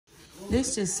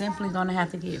This just simply gonna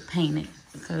have to get painted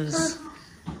because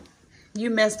you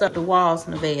messed up the walls,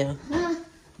 Nevaeh.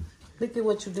 Look at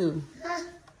what you do.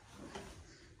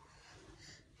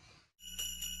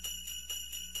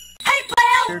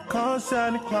 Here comes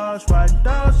Santa Claus, riding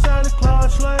down Santa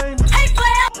Claus Lane.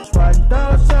 Riding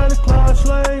down Santa Claus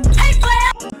Lane.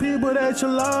 People that you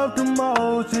love the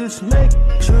most, just make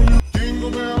sure you jingle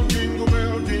bell, jingle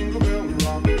bell, jingle bell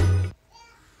rock.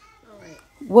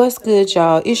 What's good,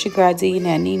 y'all? It's your girl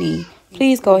IDEaLLionairE NiNi.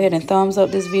 Please go ahead and thumbs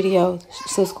up this video.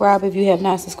 Subscribe if you have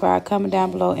not subscribed. Comment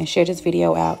down below and share this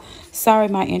video out. Sorry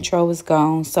my intro was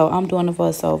gone, so I'm doing a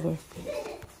voiceover.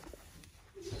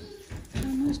 How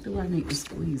much do I need to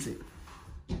squeeze it?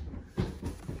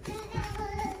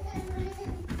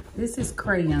 This is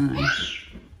crayon.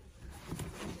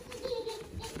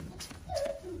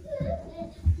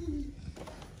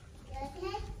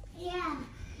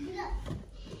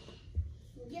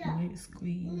 Let it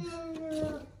squeeze.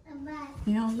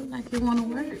 You don't look like you want to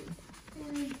work.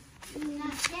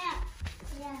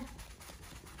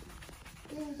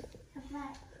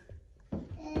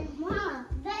 Mom,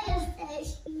 that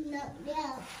is not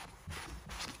there.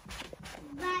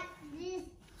 But this.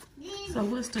 So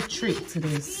what's the trick to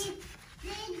this?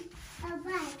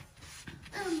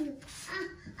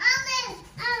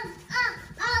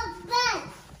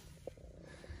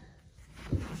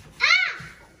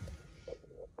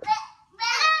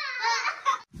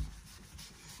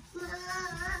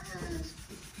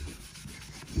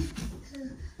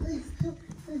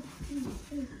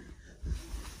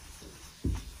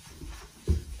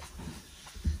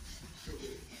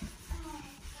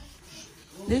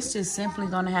 This just simply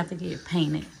gonna have to get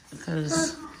painted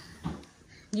because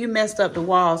you messed up the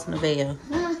walls, Nevaeh.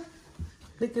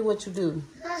 Look at what you do.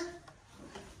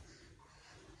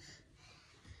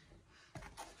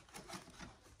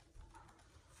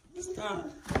 Stop.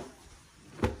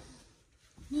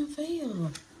 Nevaeh.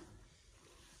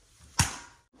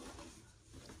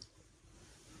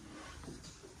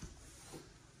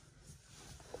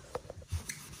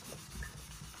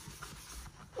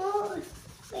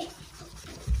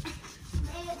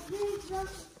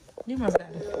 You must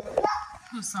have to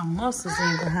put some muscles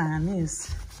in behind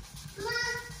this.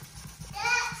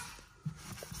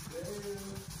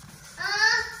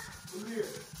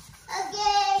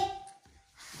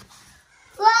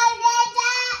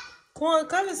 Quan,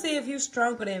 come and see if you're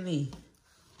stronger than me.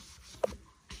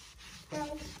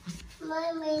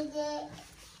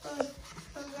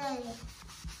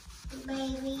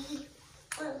 Baby.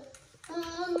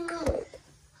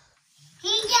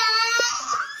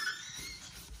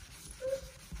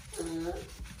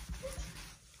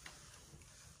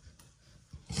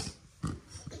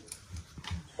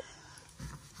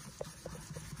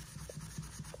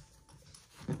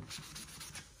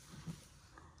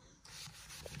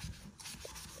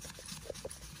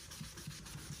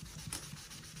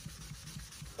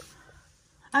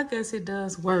 I guess it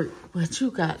does work, but you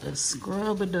got to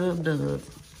scrub a dub.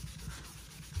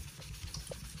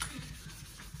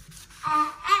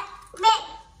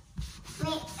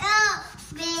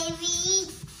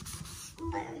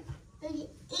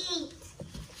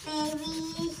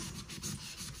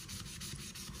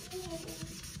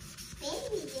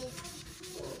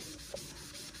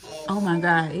 Oh my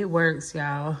God, it works,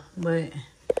 y'all, but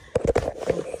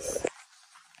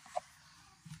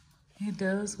it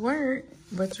does work,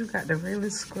 but you got to really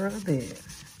scrub it.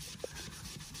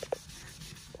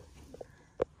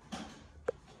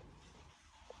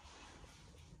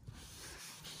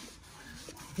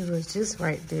 It was just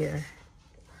right there.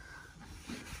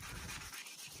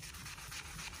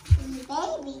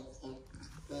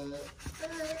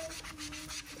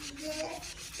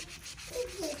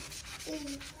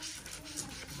 Baby.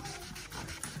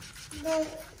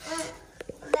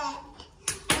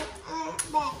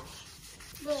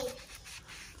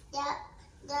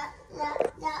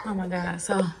 Oh my God,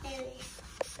 so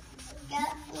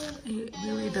it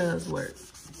really does work.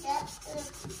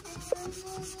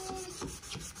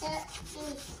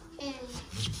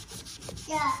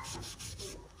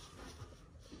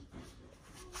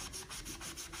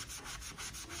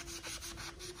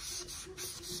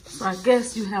 So I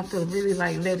guess you have to really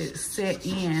like let it set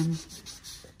in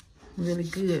really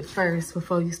good first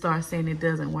before you start saying it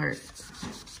doesn't work.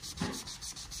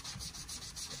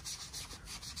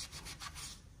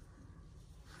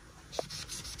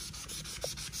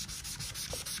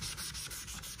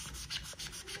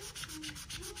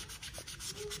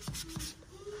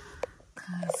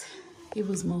 Because it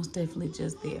was most definitely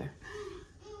just there.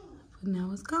 But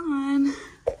now it's gone.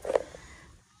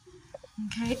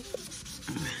 Okay.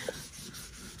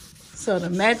 So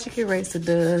the magic eraser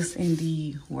does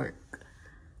indeed work.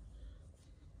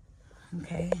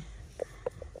 Okay.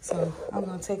 So I'm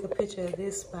gonna take a picture of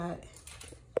this spot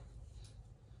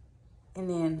and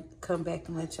then come back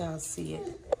and let y'all see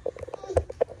it.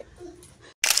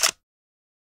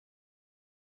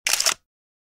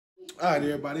 All right,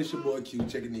 everybody, it's your boy Q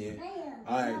checking in.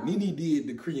 All right, Nini did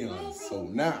the crayons, so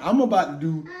now I'm about to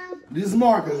do this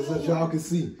marker, as y'all can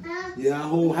see. Yeah, our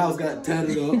whole house got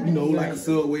tatted up, you know, like a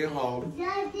Subway and Harlem.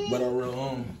 But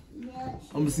I'm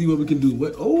gonna see what we can do.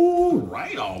 What? Oh,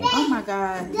 right on. Oh my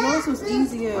God, yours was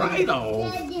easier. Right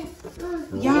on.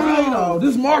 Right on.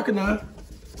 This marker now.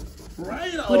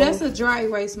 Right on. Well, that's a dry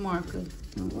erase marker.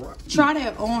 Right. Try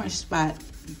that orange spot.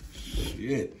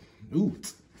 Shit. Ooh.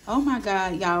 Oh my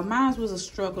God, y'all, mine was a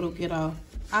struggle to get off.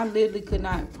 I literally could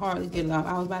not hardly get it off.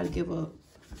 I was about to give up.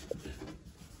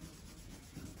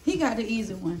 He got the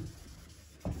easy one.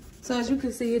 So as you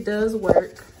can see, it does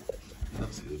work.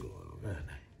 Let's see what's going on.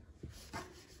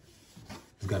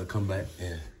 You gotta come back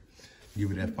and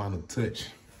give it that final touch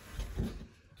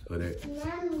for that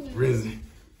resin.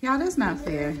 Y'all, that's not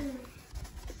fair.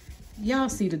 Y'all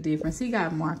see the difference. He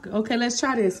got marker. Okay, let's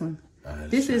try this one.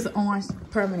 This is orange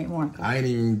permanent marker. I ain't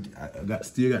even,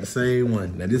 still got the same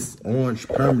one. Now this orange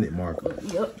permanent marker.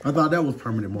 Yep. I thought that was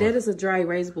permanent marker. That is a dry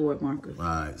erase board marker. All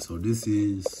right, so this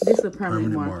is a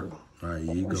permanent marker. All right,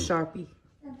 here you go. A Sharpie.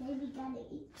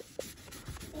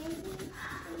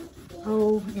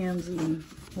 OMG.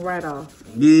 Right off.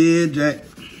 Yeah, Jack.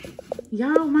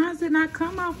 Y'all, mine did not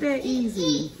come off that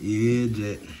easy. Yeah,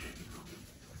 Jack.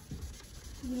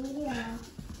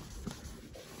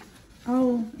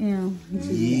 OMG.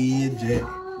 Yeah, Jack.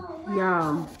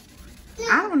 Y'all,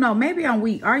 I don't know. Maybe I'm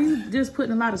weak. Are you just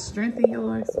putting a lot of strength in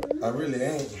yours? I really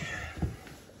ain't.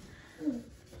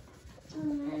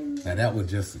 Now that was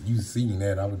just, you seen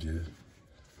that, I was just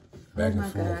back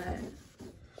and forth. God.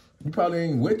 You probably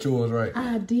ain't wet yours right.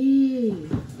 I did.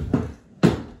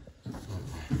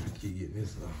 Keep getting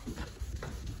this off.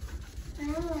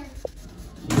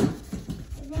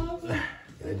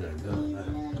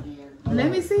 Let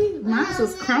me see. Mine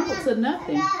was crumbled to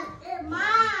nothing.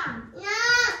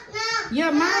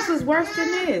 Yeah, mine was worse than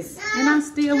this. And I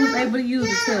still was able to use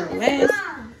it till the last.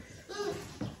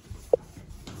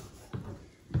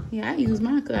 Yeah, I use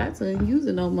mine because I didn't use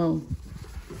it no more.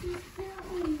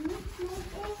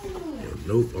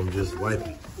 Nope, I'm just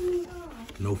wiping.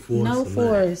 No force. No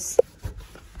force.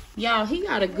 Y'all, he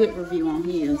got a good review on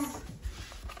his.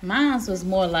 Mine was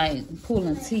more like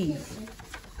pulling teeth.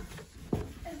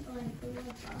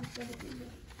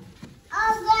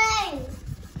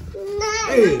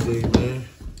 Hey, man.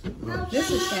 This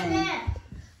is shame.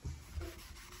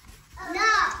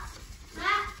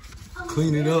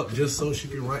 Clean it up just so she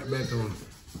can write back on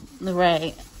it.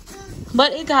 Right.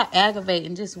 But it got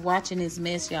aggravating just watching this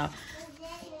mess, y'all.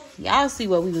 Y'all see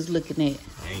what we was looking at.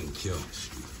 I ain't killing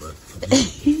shit, but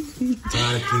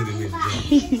tired of cleaning this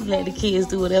job. Let the kids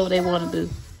do whatever they want to do.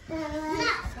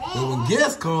 But when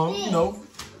guests come, you know,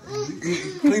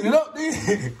 clean it up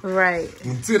then. Right.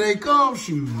 Until they come,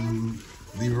 shoot,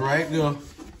 leave it right there.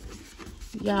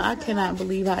 Y'all, I cannot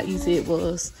believe how easy it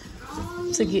was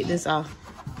to get this off.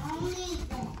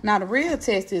 Now, the real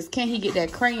test is, can he get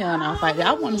that crayon off? Like,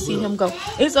 I want to see him go.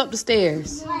 It's up the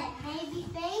stairs.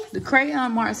 The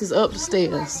crayon marks is up the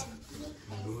stairs.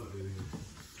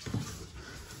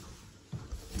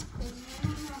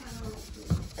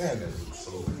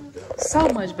 So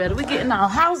much better. We're getting our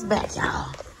house back,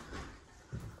 y'all.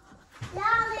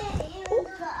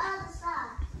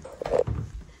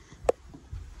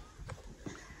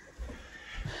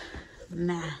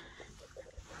 Nah.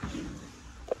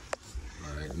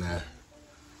 Alright, nah.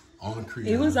 On the cream.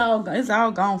 It's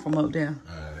all gone from up there.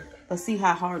 Alright. Let's see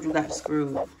how hard you got to screw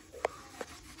it.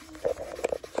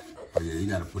 Oh yeah, you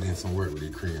gotta put in some work with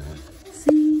your crayon.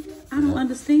 See, I don't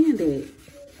understand it.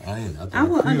 I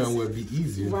thought crayon would be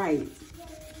easier. Right.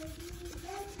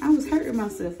 I was hurting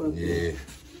myself up there. Yeah.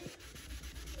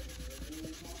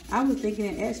 I was thinking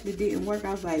it actually didn't work.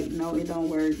 I was like, no, it don't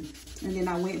work. And then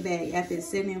I went back after it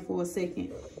sat in for a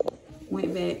second.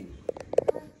 Went back.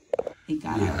 It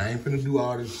got out. I ain't finna do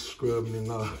all this scrubbing and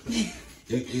all.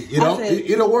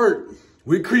 It'll work.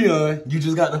 With crayon, you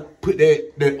just got to put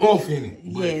that oomph in it.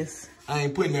 But yes. I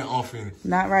ain't putting that oomph in it.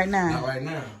 Not right now. Not right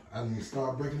now. I'm gonna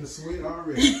start breaking the sweat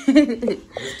already.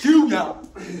 It's cute now.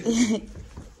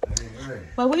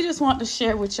 But we just want to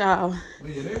share with y'all. Well,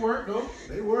 yeah, they work though.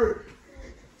 They work.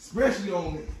 Especially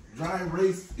on dry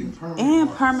erase and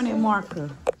permanent marker.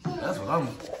 That's what I'm.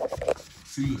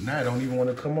 See, now I don't even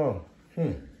want to come on.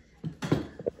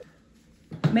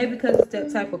 Maybe because it's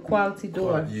that type of quality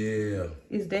door. Yeah.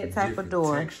 It's that type of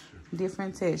door. Texture.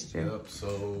 Different texture. Yep,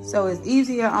 so it's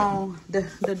easier on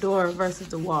the door versus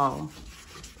the wall.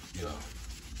 Yeah.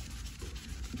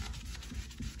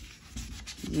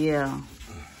 Yeah.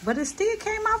 But it still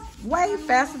came off way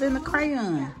faster than the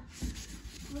crayon.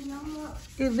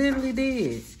 It literally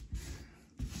did.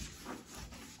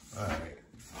 Alright.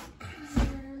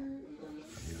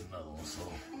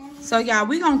 So y'all,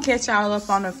 we gonna catch y'all up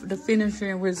on the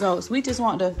finishing results. We just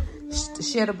want to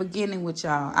share the beginning with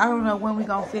y'all. I don't know when we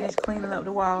gonna finish cleaning up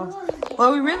the walls,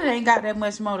 but we really ain't got that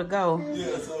much more to go.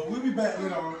 Yeah, so we'll be back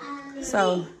later on.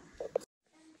 So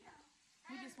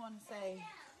we just want to say,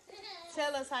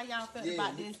 tell us how y'all felt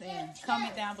about this and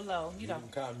comment down below. You know,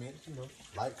 comment,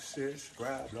 like, share,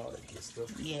 subscribe, and all that good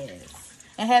stuff. Yes.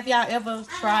 And have y'all ever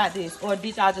tried this, or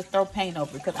did y'all just throw paint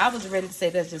over it? Because I was ready to say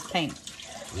that's just paint.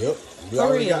 Yep, we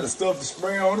already got the stuff to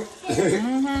spray on it.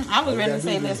 I was ready to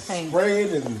say let's paint. Spray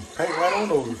it and paint right on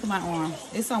over. Look at my arm.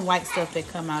 It's some white stuff that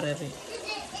come out of it.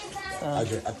 So,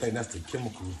 I think that's the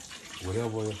chemical,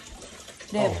 whatever.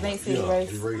 That makes it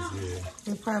erase. Erase,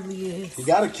 yeah. It probably is. You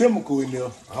got a chemical in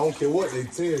there. I don't care what they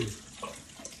tell you.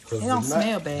 It don't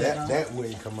smell bad. That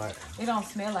wouldn't come out. It don't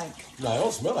smell like. No, it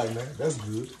don't smell like that. That's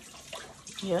good.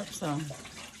 Yep. So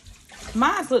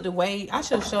mine looked away. I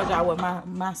should have showed y'all what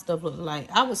my stuff looked like.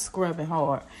 I was scrubbing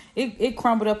hard. It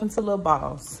crumbled up into little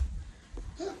balls.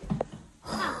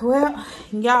 Well,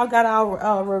 y'all got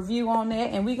our review on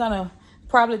that, and we're gonna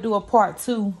probably do a part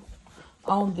 2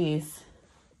 on this.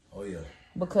 Oh yeah.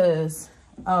 Because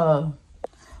well,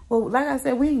 like I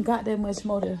said, we ain't got that much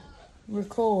more to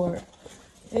record.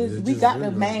 We got the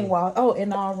main wall. Oh,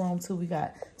 in our room too we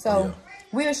got. So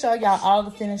we'll show y'all all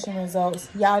the finishing results.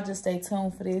 Y'all just stay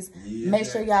tuned for this. Make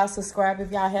sure y'all subscribe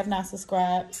if y'all have not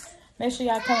subscribed. Make sure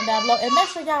y'all comment down below. And make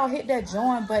sure y'all hit that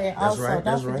join button also.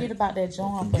 Don't forget about that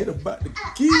join button. Forget about the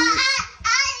kids.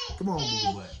 Come on,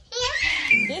 boo boy.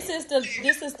 This is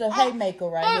the haymaker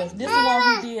right here. This is the one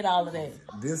who did all of that.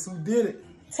 This who did it.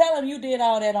 Tell him you did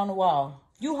all that on the wall.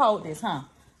 You hold this, huh?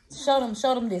 Show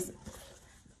them this.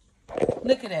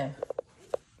 Look at that.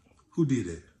 Who did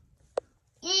it?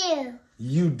 You.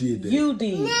 You did that. You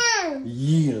did. No.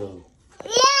 Yeah.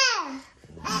 Yeah.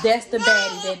 That's the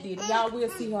baddie that did it. Y'all will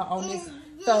see her on this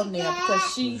thumbnail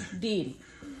because she did it.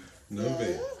 No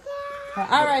bad.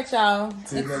 All right, y'all.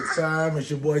 Till next time, it's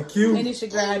your boy Q. And it's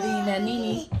your girl, IDEaLLionairE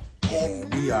NiNi.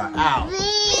 And we are out.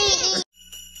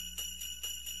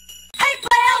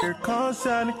 Here comes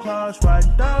Santa Claus, right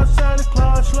down Santa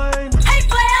Claus Lane.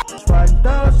 Right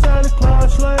down Santa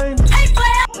Claus Lane.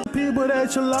 People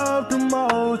that you love the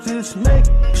most, just make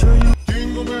sure you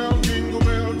jingle bell, jingle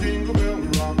bell, jingle bell.